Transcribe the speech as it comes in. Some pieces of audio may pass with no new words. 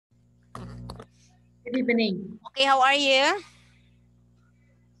Good evening. Okay, how are you?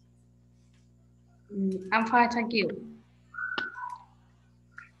 I'm fine, thank you.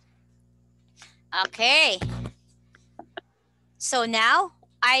 Okay. So now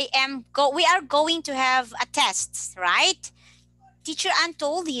we are going to have a test, right? Teacher Ann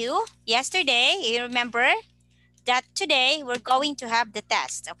told you yesterday, you remember that today we're going to have the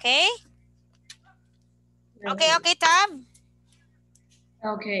test, okay? Okay, Okay. okay, Tab.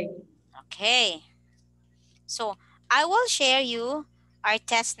 Okay. Okay. So I will share you our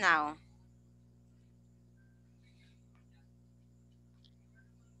test now.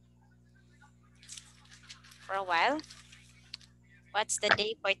 For a while. What's the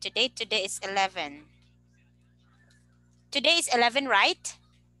day for today? Today is 11. Today is 11, right?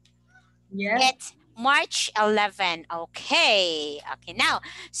 Yes. It's March 11. Okay. Okay. Now,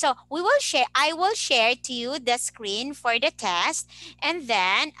 so I will share to you the screen for the test. And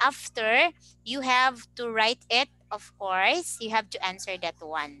then after you have to write it, of course, you have to answer that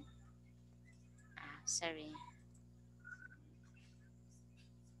one. Sorry.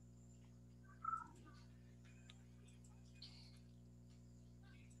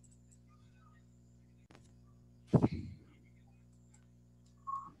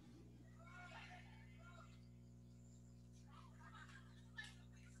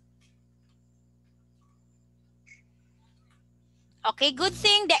 Okay. Good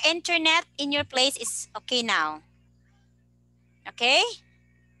thing the internet in your place is okay now. Okay.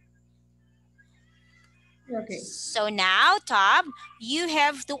 Okay. So now, Tab, you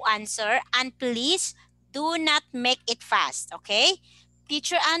have to answer and please do not make it fast, okay?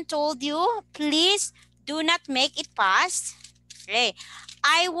 Teacher Ann told you, please do not make it fast. Okay.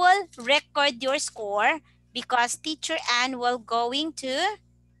 I will record your score because Teacher Ann will going to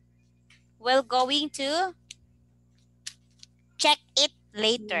check it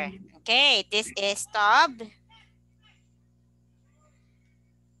later. Mm, Okay, this is Tab.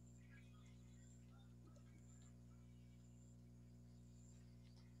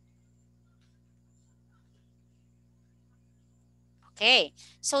 Okay,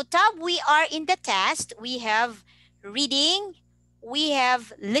 so Tab, we are in the test. We have reading, we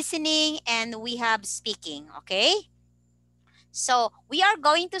have listening, and we have speaking. Okay, so we are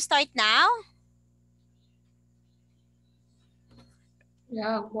going to start now.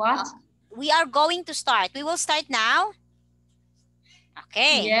 Yeah, what? We are going to start. We will start now.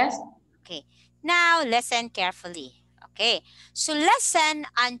 Okay, Yes. okay. Now listen carefully. Okay, so listen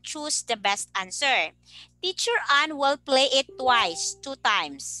and choose the best answer. Teacher Ann will play it twice, 2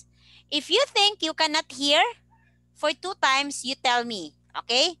 times. If you think you cannot hear, for 2 times, you tell me,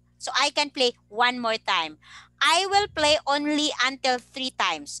 okay? So I can play one more time. I will play only until 3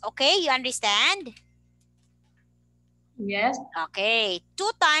 times, okay? You understand? Yes. Okay,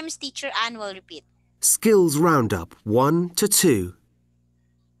 2 times Teacher Ann will repeat. Skills Roundup 1 to 2.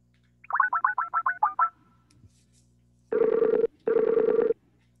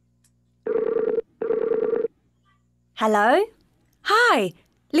 Hello? Hi,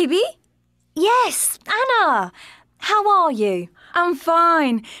 Libby? Yes, Anna. How are you? I'm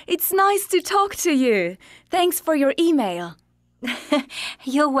fine. It's nice to talk to you. Thanks for your email.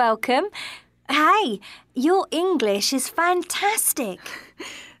 You're welcome. Hey, your English is fantastic.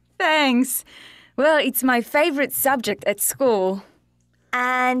 Thanks. Well, it's my favorite subject at school.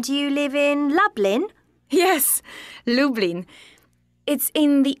 And you live in Lublin? Yes, Lublin. It's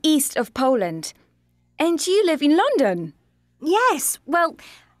in the east of Poland. And you live in London? Yes, well,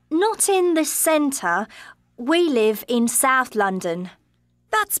 not in the centre. We live in South London.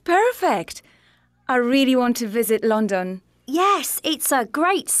 That's perfect. I really want to visit London. Yes, it's a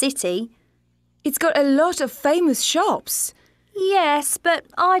great city. It's got a lot of famous shops. Yes, but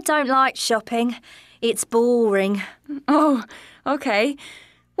I don't like shopping. It's boring. Oh, okay.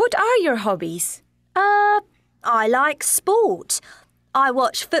 What are your hobbies? I like sport. I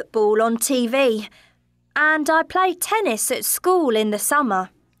watch football on TV. And I play tennis at school in the summer.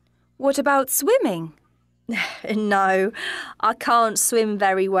 What about swimming? No, I can't swim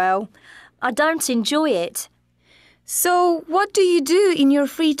very well. I don't enjoy it. So, what do you do in your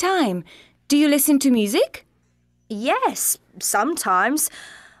free time? Do you listen to music? Yes, sometimes.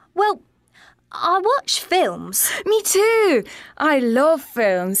 Well, I watch films. Me too. I love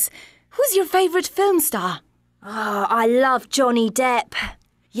films. Who's your favorite film star? Oh, I love Johnny Depp.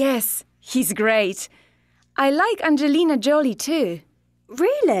 Yes, he's great. I like Angelina Jolie too.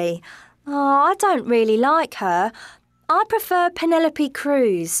 Really? Oh, I don't really like her. I prefer Penelope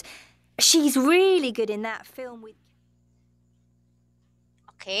Cruz. She's really good in that film with...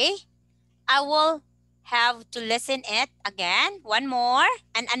 Okay, I will have to listen it again, one more,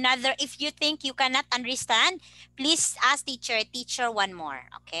 and another. If you think you cannot understand, please ask teacher one more,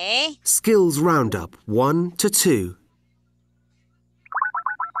 okay? Skills Roundup 1 to 2.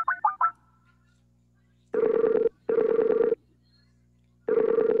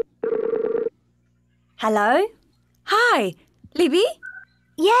 Hello? Hi, Libby?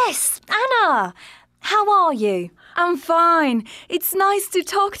 Yes, Anna. How are you? I'm fine. It's nice to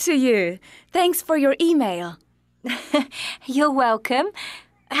talk to you. Thanks for your email. You're welcome.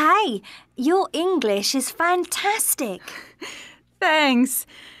 Hey, your English is fantastic. Thanks.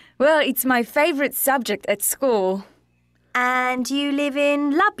 Well, it's my favorite subject at school. And you live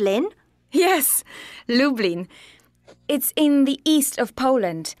in Lublin? Yes, Lublin. It's in the east of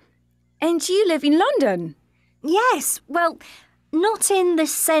Poland. And you live in London? Yes, well, not in the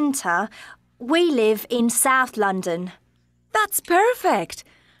centre. We live in South London. That's perfect.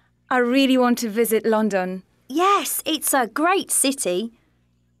 I really want to visit London. Yes, it's a great city.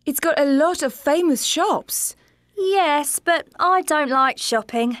 It's got a lot of famous shops. Yes, but I don't like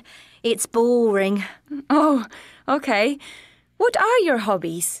shopping. It's boring. Oh, okay. What are your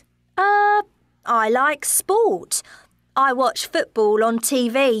hobbies? I like sport. I watch football on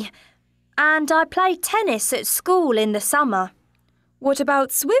TV. And I play tennis at school in the summer. What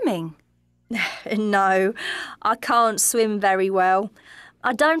about swimming? No, I can't swim very well.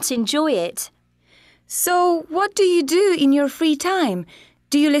 I don't enjoy it. So, what do you do in your free time?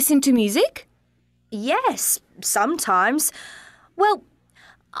 Do you listen to music? Yes, sometimes. Well,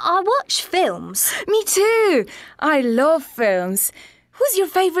 I watch films. Me too. I love films. Who's your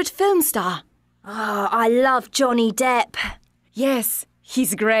favorite film star? Oh, I love Johnny Depp. Yes,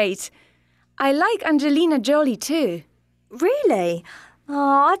 he's great. I like Angelina Jolie too. Really?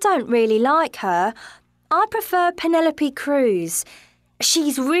 Oh, I don't really like her. I prefer Penelope Cruz.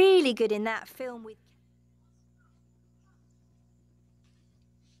 She's really good in that film with...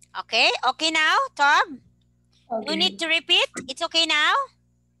 Okay now, Tom? Okay. You need to repeat? It's okay now?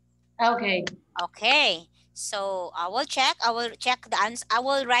 Okay. Okay. So I will check the answer. I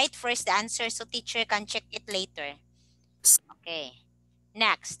will write first the answer so teacher can check it later. Okay.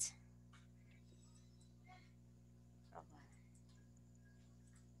 Next.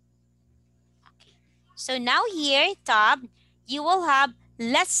 Okay. So now here, Tom, you will have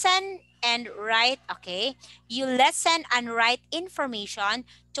lesson and write, okay? You listen and write information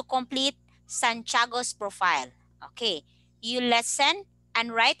to complete Santiago's profile. Okay. You listen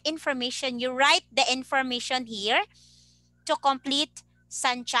and write information. You write the information here to complete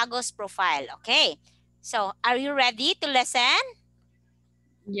Santiago's profile. Okay. So, are you ready to listen?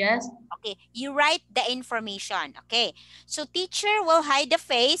 Yes. Okay. You write the information. Okay. So, teacher will hide the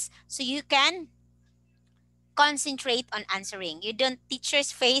face so you can concentrate on answering. You don't,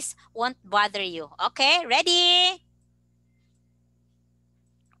 teacher's face won't bother you. Okay. Ready?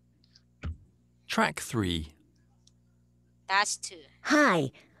 Track 3. Task 2.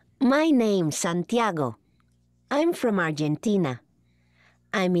 Hi, my name's Santiago. I'm from Argentina.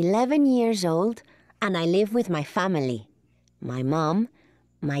 I'm 11 years old and I live with my family, my mom,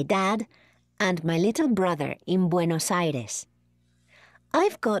 my dad, and my little brother in Buenos Aires.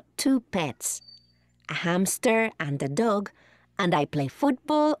 I've got 2 pets, a hamster and a dog, and I play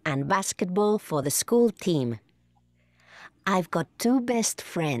football and basketball for the school team. I've got 2 best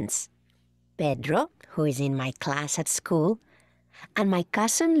friends, Pedro, who is in my class at school, and my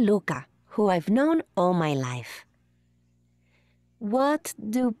cousin Luca, who I've known all my life. What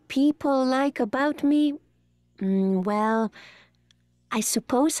do people like about me? Well, I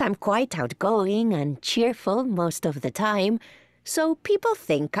suppose I'm quite outgoing and cheerful most of the time, so people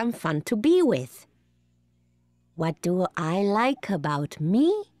think I'm fun to be with. What do I like about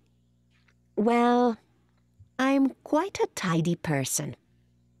me? Well, I'm quite a tidy person.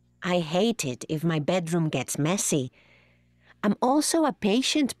 I hate it if my bedroom gets messy. I'm also a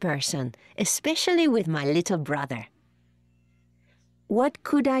patient person, especially with my little brother. What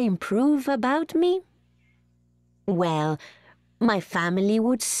could I improve about me? Well, my family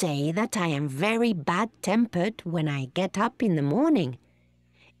would say that I am very bad-tempered when I get up in the morning.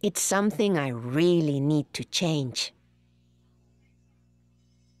 It's something I really need to change.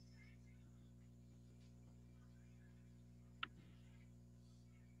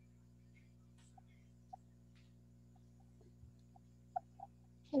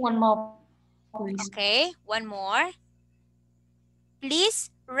 One more, please. Okay. One more. Please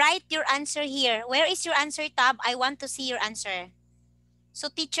write your answer here. Where is your answer tab? I want to see your answer. So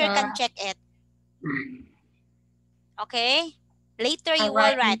teacher can check it. Okay. Later you I'm will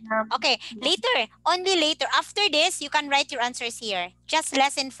write. writing down. Okay, later. Only later. After this, you can write your answers here. Just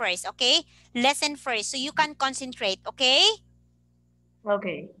lesson first, okay? Lesson first, so you can concentrate, okay?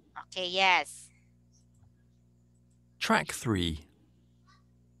 Okay. Okay, yes. Track 3.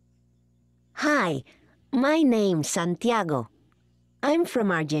 Hi, my name's Santiago. I'm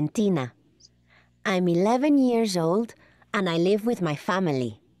from Argentina. I'm 11 years old and I live with my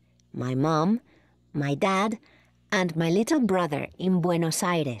family. My mom, my dad, and my little brother in Buenos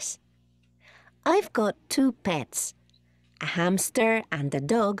Aires. I've got 2 pets, a hamster and a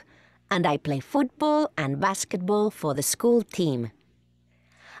dog, and I play football and basketball for the school team.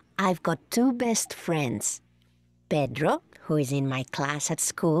 I've got 2 best friends, Pedro, who is in my class at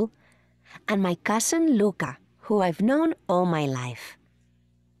school, and my cousin Luca, who I've known all my life.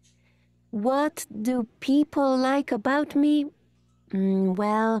 What do people like about me?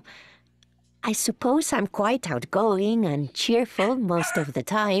 Well, I suppose I'm quite outgoing and cheerful most of the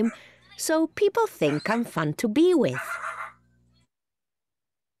time, so people think I'm fun to be with.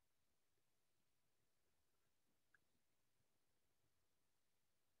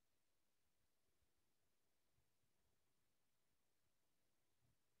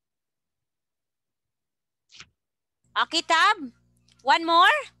 Okay, Tab? One more?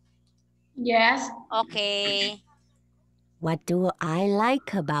 Yes. Okay. What do I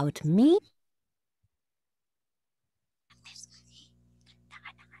like about me?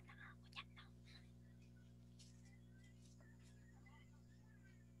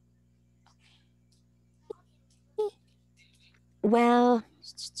 Well,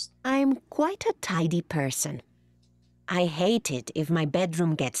 I'm quite a tidy person. I hate it if my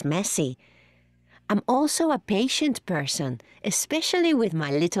bedroom gets messy. I'm also a patient person, especially with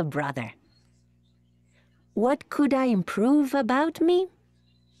my little brother. What could I improve about me?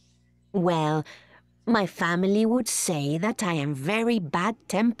 Well, my family would say that I am very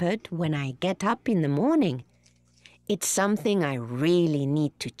bad-tempered when I get up in the morning. It's something I really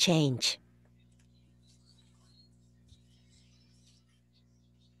need to change.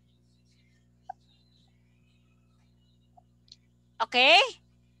 Okay?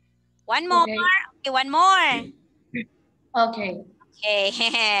 One more. Okay. Okay, one more. Okay. Okay.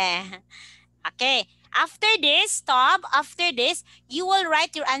 Okay. After this, stop. After this, you will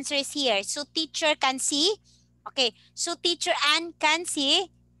write your answers here so teacher can see. Okay. So teacher Ann can see.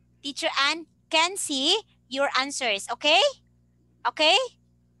 Teacher Ann can see your answers. Okay? Okay?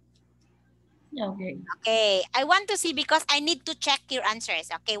 Okay. Okay. I want to see because I need to check your answers.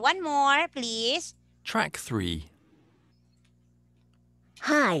 Okay. One more, please. Track 3.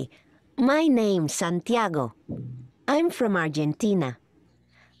 Hi, my name's Santiago. I'm from Argentina.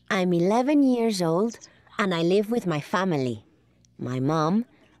 I'm 11 years old and I live with my family. My mom,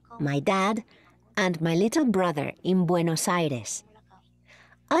 my dad, and my little brother in Buenos Aires.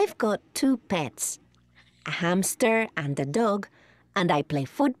 I've got 2 pets, a hamster and a dog, and I play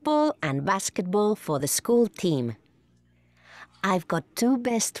football and basketball for the school team. I've got 2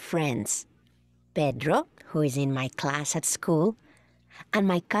 best friends, Pedro, who is in my class at school, and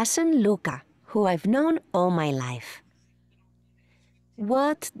my cousin Luca, who I've known all my life.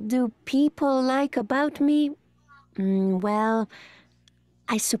 What do people like about me? Well,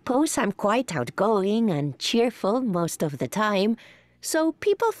 I suppose I'm quite outgoing and cheerful most of the time, so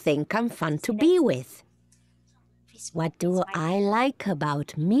people think I'm fun to be with. What do I like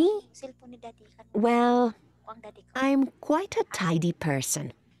about me? Well, I'm quite a tidy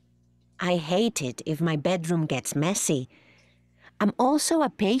person. I hate it if my bedroom gets messy. I'm also a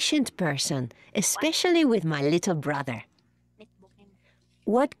patient person, especially with my little brother.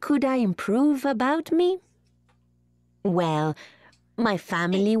 What could I improve about me? Well, my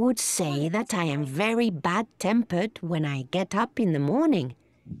family would say that I am very bad-tempered when I get up in the morning.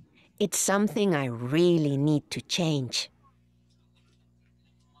 It's something I really need to change.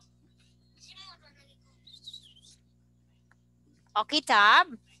 Okay, Tab.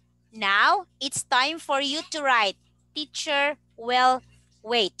 Now, it's time for you to write. Teacher will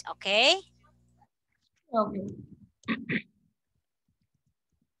wait, okay? Okay.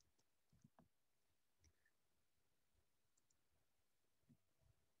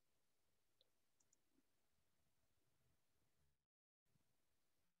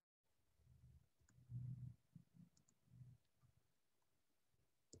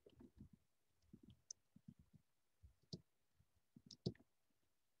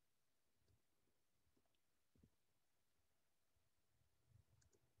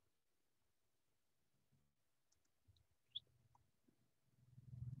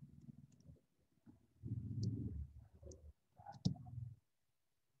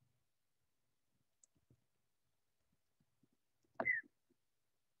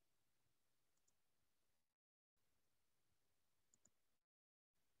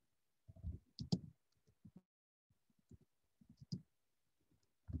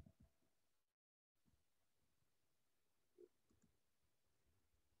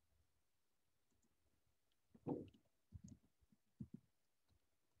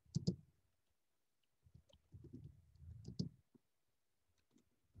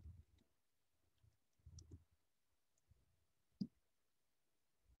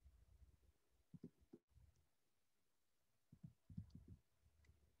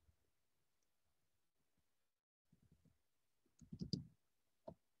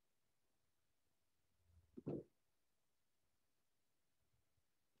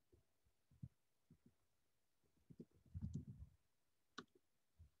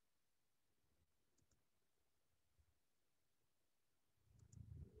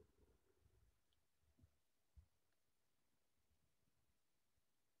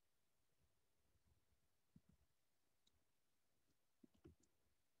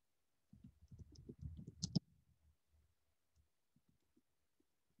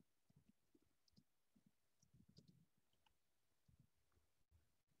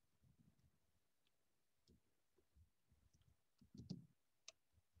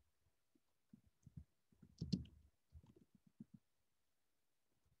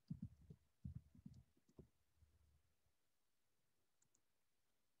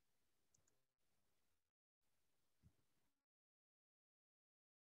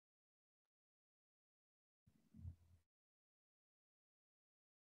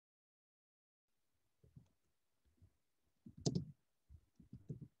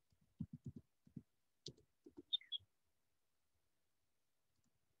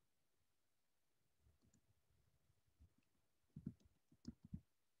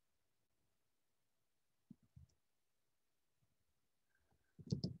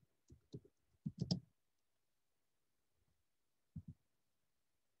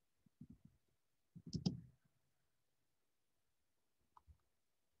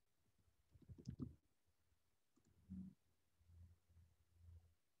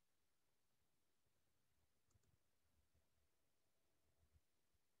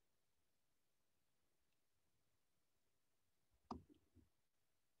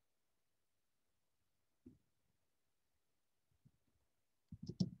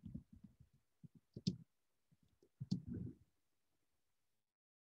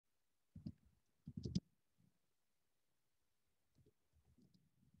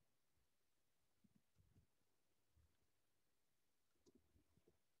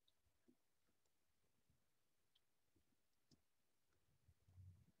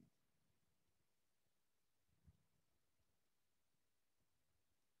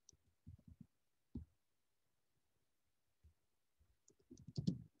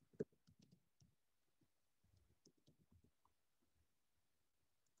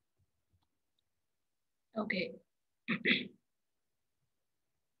 Okay.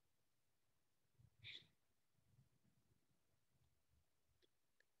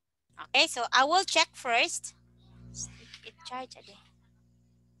 Okay, so I will check first. It charge again.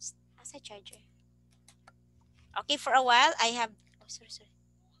 As a charger. Okay, for a while I have. Oh, sorry.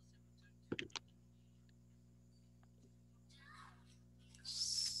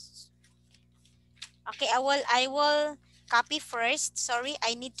 Okay, I will copy first. Sorry,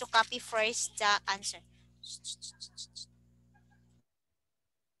 I need to copy first the answer.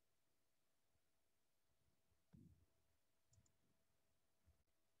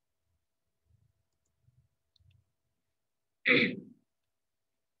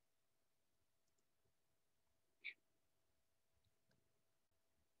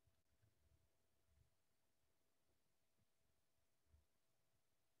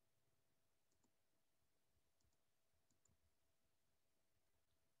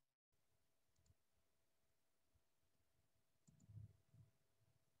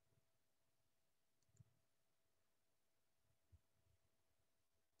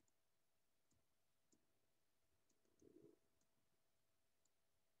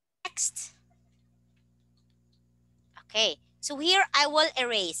 Next. Okay, so here I will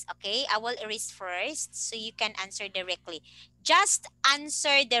erase. Okay, I will erase first so you can answer directly. Just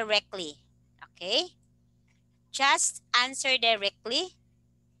answer directly. Okay, just answer directly.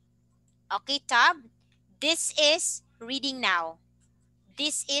 Okay, Tab. This is reading now.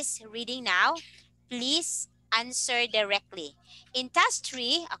 This is reading now. Please answer directly. In task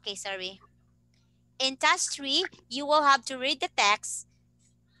 3, okay, sorry. In task 3, you will have to read the text.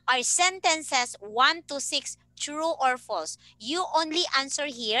 Are sentences 1 to 6 true or false? You only answer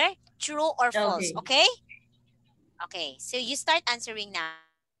here true or false, Okay. okay? Okay, so you start answering now.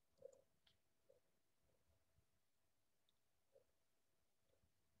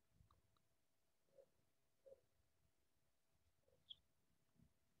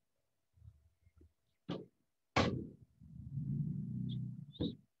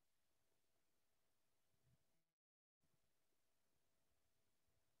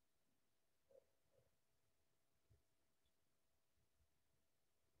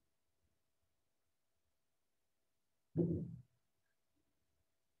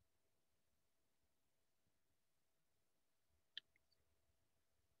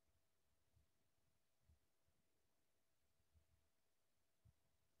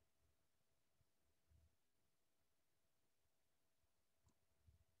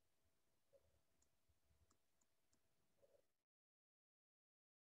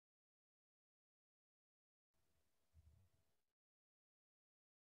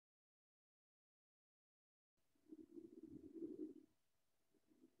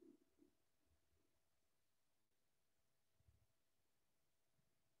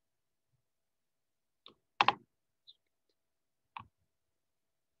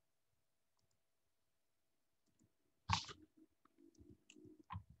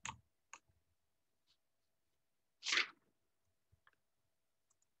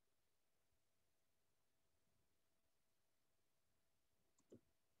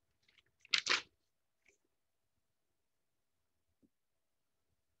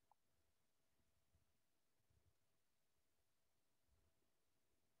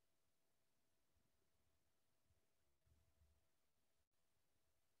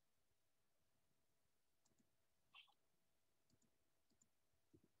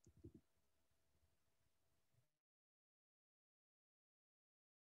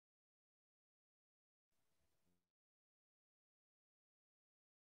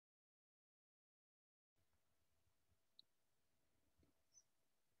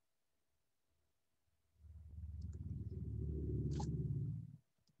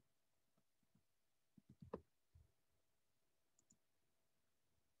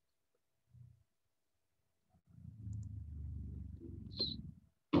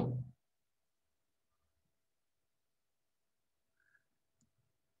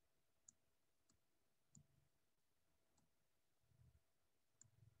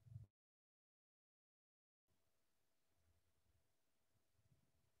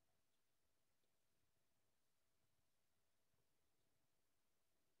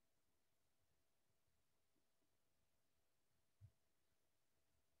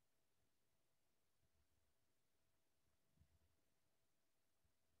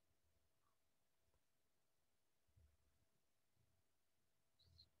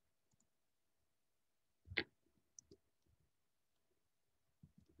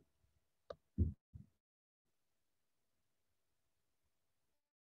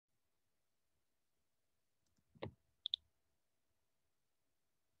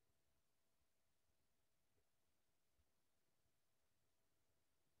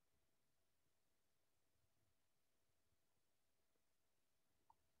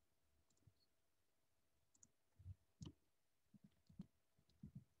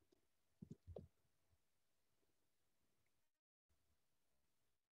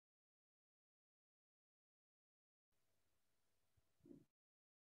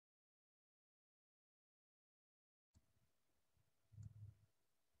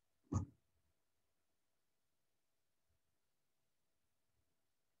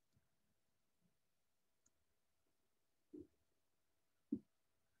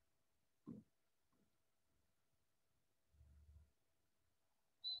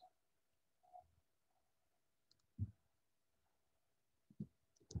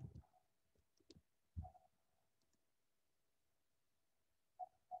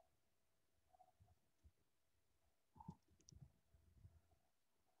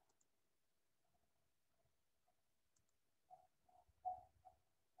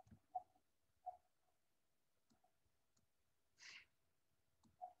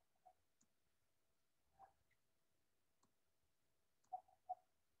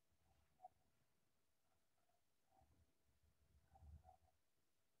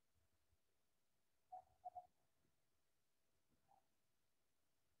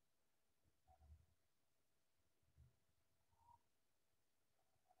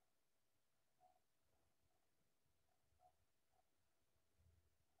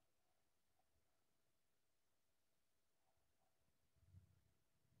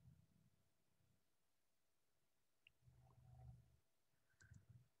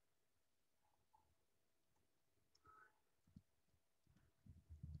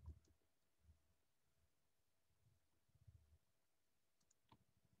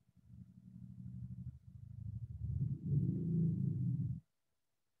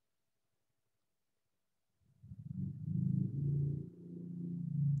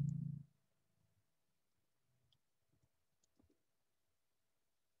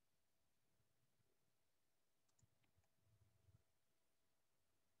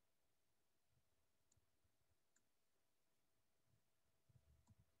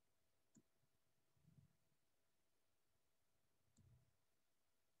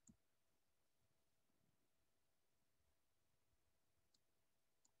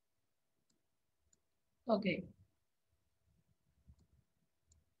 Okay.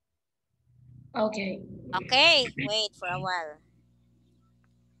 Okay. Okay, wait for a while.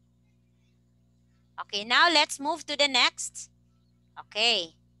 Okay, now let's move to the next.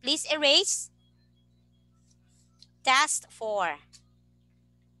 Okay, please erase task 4.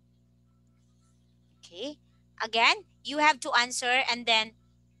 Okay, again, you have to answer and then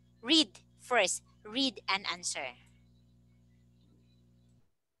read first. Read and answer.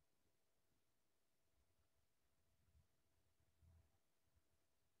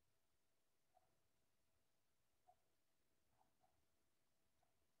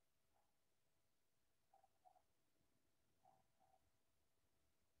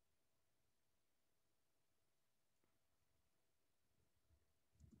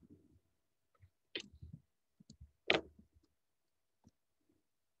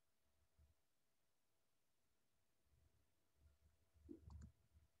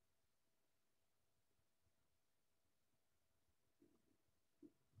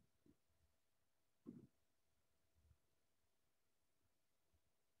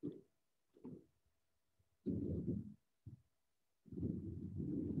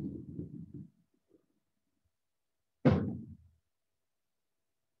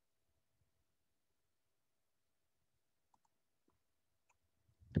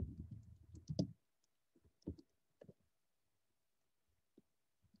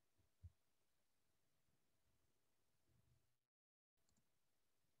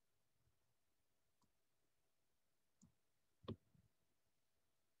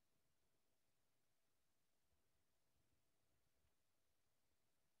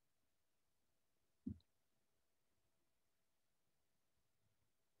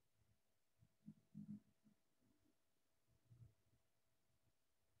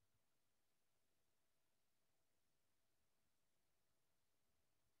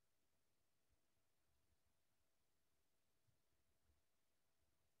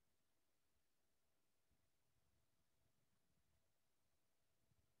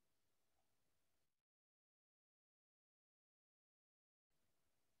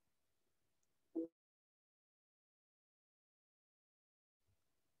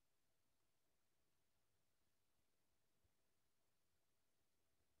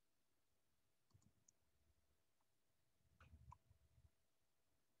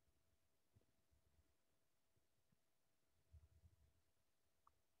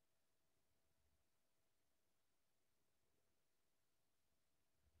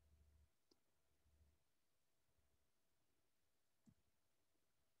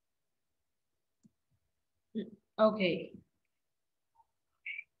 Okay.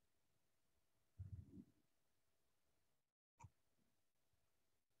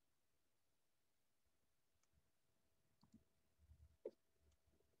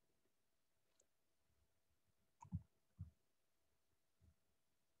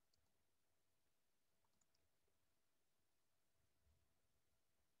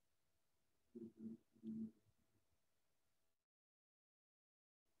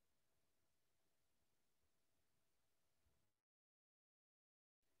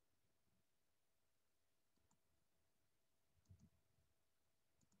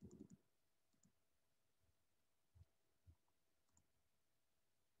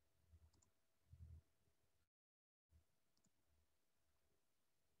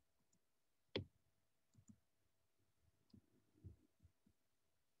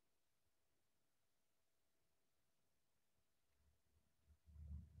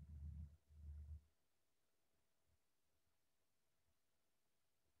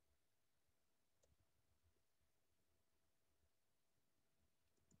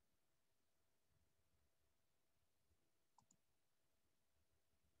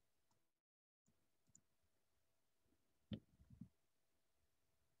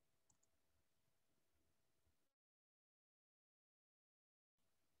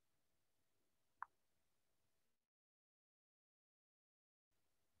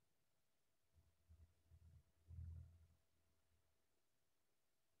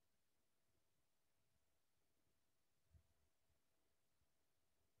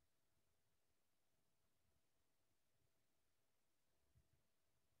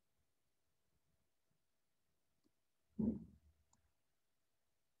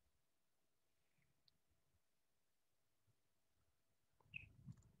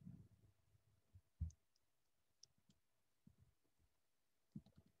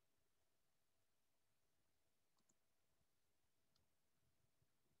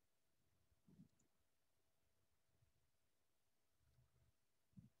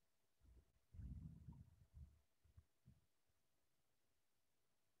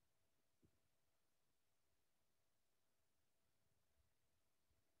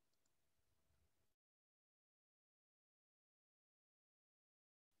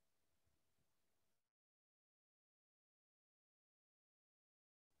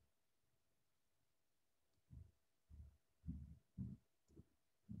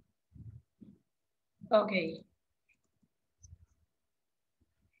 Okay.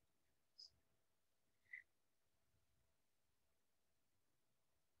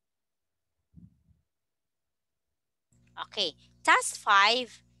 Okay. Task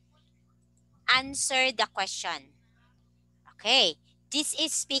 5. Answer the question. Okay. This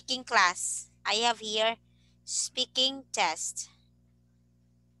is speaking class. I have here speaking test.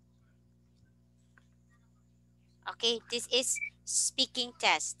 Okay. This is speaking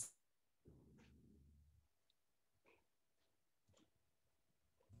test.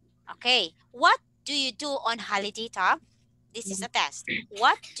 Okay. What do you do on holiday, Tom? This is a test.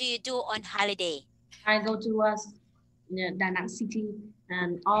 What do you do on holiday? I go to Da Nang City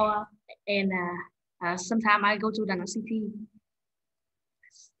and sometimes I go to Da Nang City.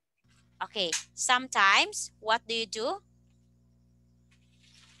 Okay. Sometimes, what do you do?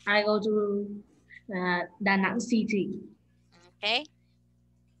 I go to Da Nang City. Okay.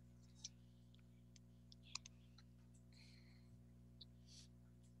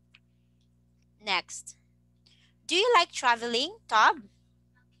 Next. Do you like traveling, Tom?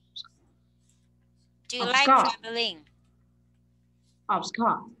 Do you Of like course. traveling? Of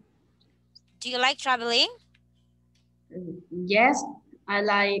course. Do you like traveling? Yes, I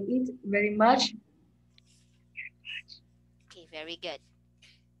like it very much. Okay, very good.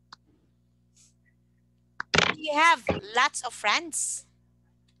 Do you have lots of friends?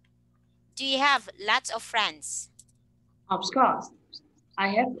 Do you have lots of friends? Of course. I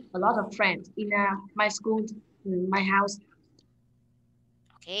have a lot of friends in my school, in my house.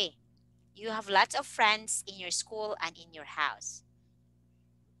 Okay. You have lots of friends in your school and in your house.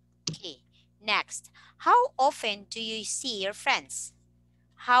 Okay. Next. How often do you see your friends?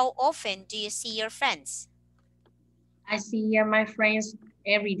 How often do you see your friends? I see my friends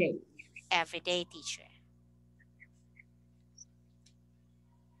every day. Every day, teacher.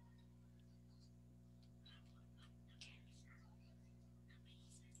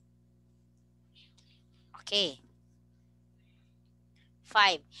 Okay.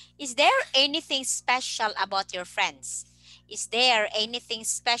 5. Is there anything special about your friends? Is there anything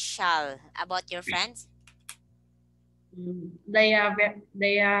special about your friends? They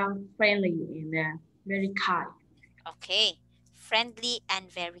are friendly and very kind. Okay. Friendly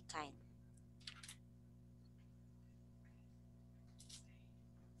and very kind.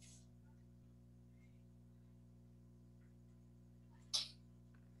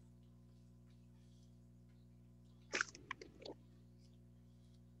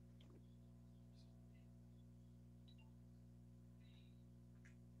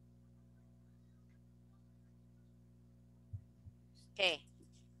 Okay.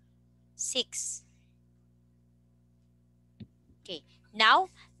 6. Okay. Now,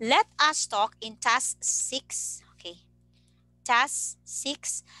 let us talk in task 6. Okay. Task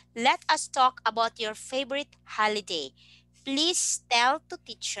 6. Let us talk about your favorite holiday. Please tell to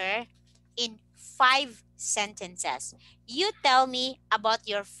teacher in 5 sentences. You tell me about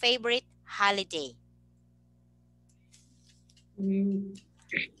your favorite holiday. Mm,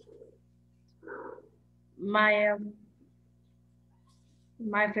 My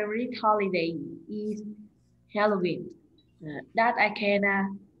my favorite holiday is Halloween. That I can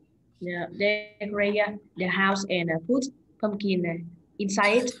decorate the house and put pumpkin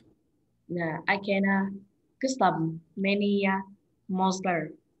inside it. I can custom many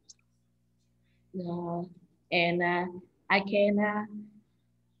monster and I can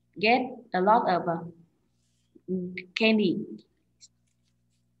get a lot of candy.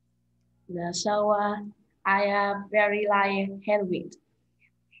 So I very like Halloween.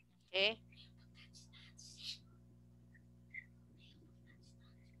 Okay.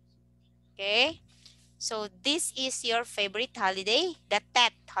 Okay. So this is your favorite holiday, the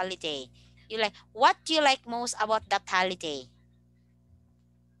Tet holiday. You like, what do you like most about that holiday?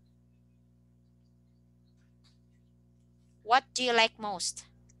 What do you like most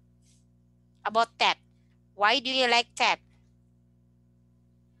about Tet? Why do you like Tet?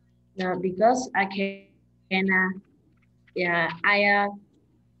 Because I can yeah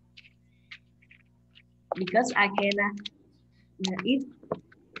because I can eat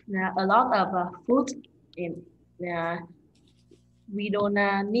a lot of food and uh, we don't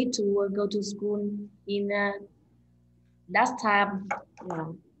need to go to school in that time.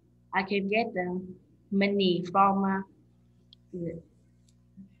 I can get money from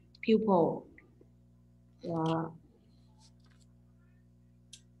pupil. Uh,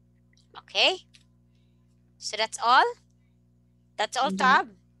 Okay. So that's all. That's all, mhm, Tab.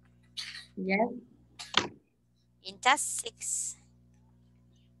 yes. In task 6.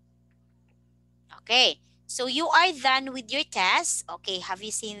 Okay. So you are done with your test. Okay. Have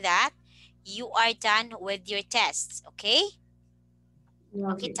you seen that? you are done with your tests, okay?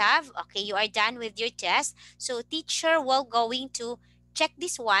 Okay, Tav. Okay, you are done with your test. So teacher will going to check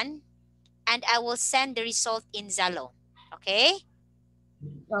this one and I will send the result in Zalo. Okay?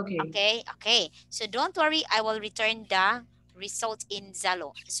 Okay. Okay, okay. So don't worry, I will return the result in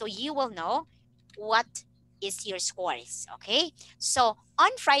Zalo. So you will know what is your scores. Okay? So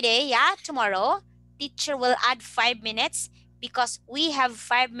on Friday, yeah, tomorrow, teacher will add 5 minutes because we have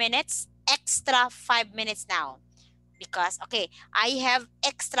 5 minutes, extra 5 minutes now. Because, okay, I have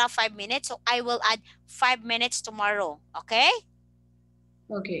extra 5 minutes, so I will add 5 minutes tomorrow. Okay?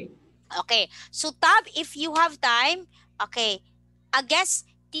 Okay. Okay. So, Tab, if you have time, okay, I guess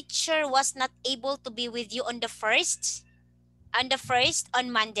teacher was not able to be with you on the first.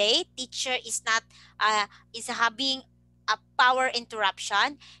 On Monday, teacher is not, is having a power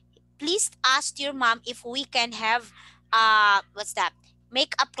interruption. Please ask your mom if we can have, what's that?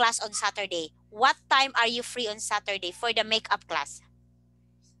 Makeup class on Saturday. What time are you free on Saturday for the makeup class?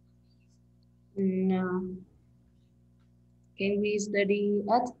 No. Can we study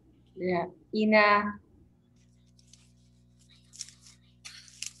at in a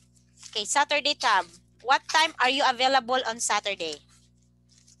Okay, Saturday, Tab. What time are you available on Saturday?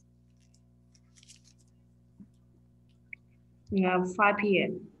 5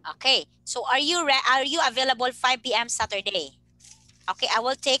 p.m. Okay, so are you available 5 p.m. Saturday? Okay, I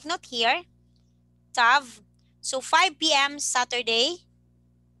will take note here. Tav, so 5 p.m. Saturday.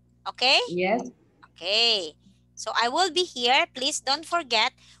 Okay? Yes. Okay. So I will be here. Please don't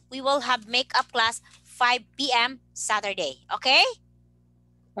forget, we will have makeup class 5 p.m. Saturday. Okay?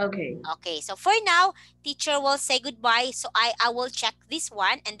 Okay. Okay. So for now, teacher will say goodbye. So I will check this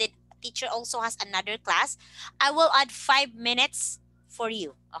one and then teacher also has another class. I will add 5 minutes for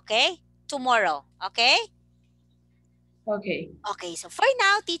you. Okay? Tomorrow. Okay? Okay. Okay. So for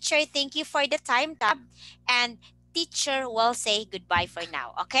now, teacher, thank you for the time, Tab. And teacher will say goodbye for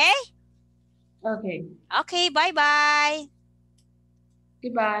now. Okay? Okay. Okay. Bye-bye.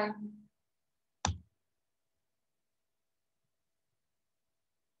 Goodbye.